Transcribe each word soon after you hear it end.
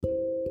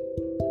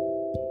The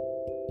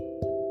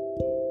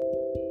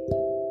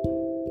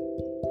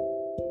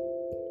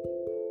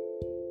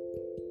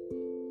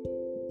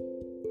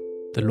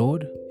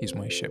Lord is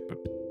my shepherd,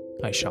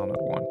 I shall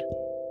not want.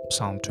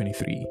 Psalm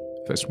 23,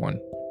 verse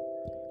 1.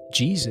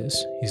 Jesus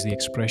is the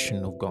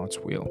expression of God's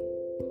will.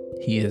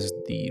 He is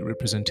the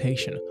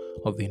representation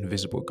of the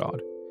invisible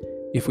God.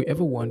 If we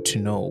ever want to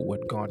know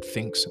what God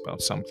thinks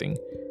about something,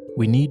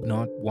 we need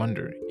not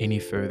wander any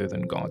further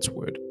than God's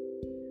word.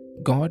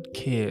 God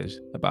cares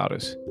about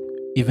us,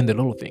 even the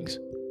little things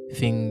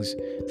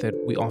that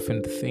we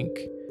often think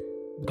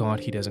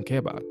He doesn't care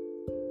about.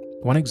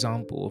 One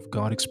example of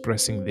God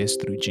expressing this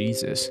through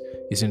Jesus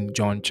is in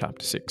John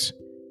chapter 6,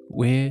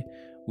 where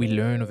we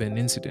learn of an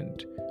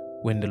incident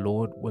when the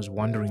Lord was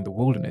wandering the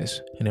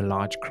wilderness and a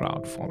large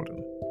crowd followed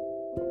him.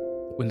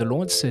 When the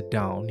Lord sat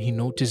down, he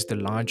noticed the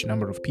large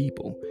number of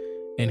people,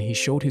 and he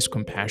showed his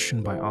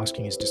compassion by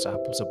asking his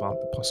disciples about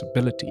the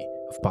possibility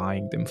of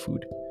buying them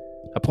food.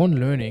 Upon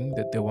learning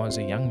that there was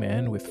a young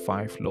man with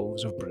 5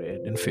 loaves of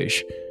bread and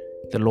fish,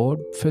 the Lord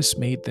first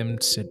made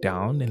them sit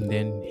down, and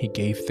then he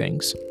gave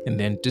thanks, and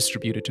then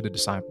distributed to the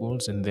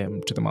disciples and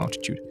them to the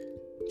multitude.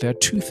 There are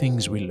 2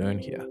 things we learn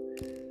here.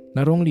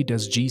 Not only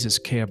does Jesus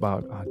care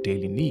about our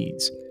daily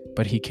needs,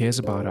 but he cares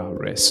about our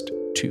rest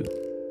too.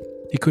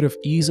 He could have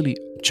easily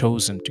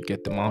chosen to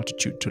get the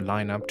multitude to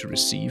line up to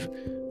receive,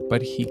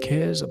 but he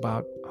cares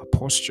about our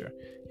posture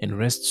and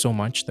rest so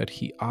much that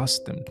he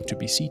asked them to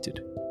be seated.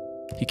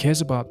 He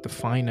cares about the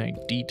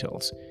finite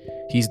details.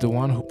 He's the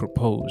one who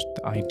proposed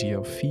the idea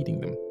of feeding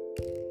them.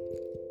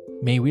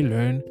 May we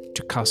learn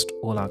to cast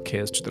all our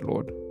cares to the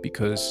Lord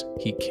because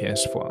he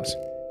cares for us,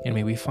 and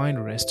may we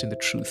find rest in the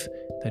truth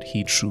that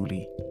he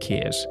truly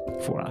cares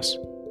for us.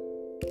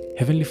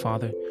 Heavenly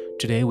Father,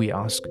 today we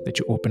ask that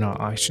you open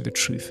our eyes to the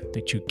truth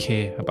that you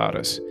care about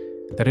us,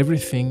 that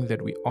everything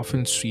that we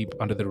often sweep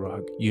under the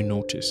rug you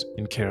notice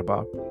and care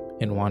about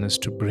and want us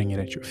to bring it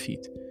at your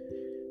feet.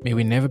 May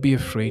we never be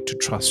afraid to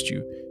trust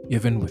you,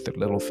 even with the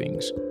little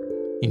things.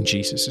 In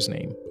Jesus'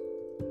 name,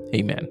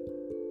 amen.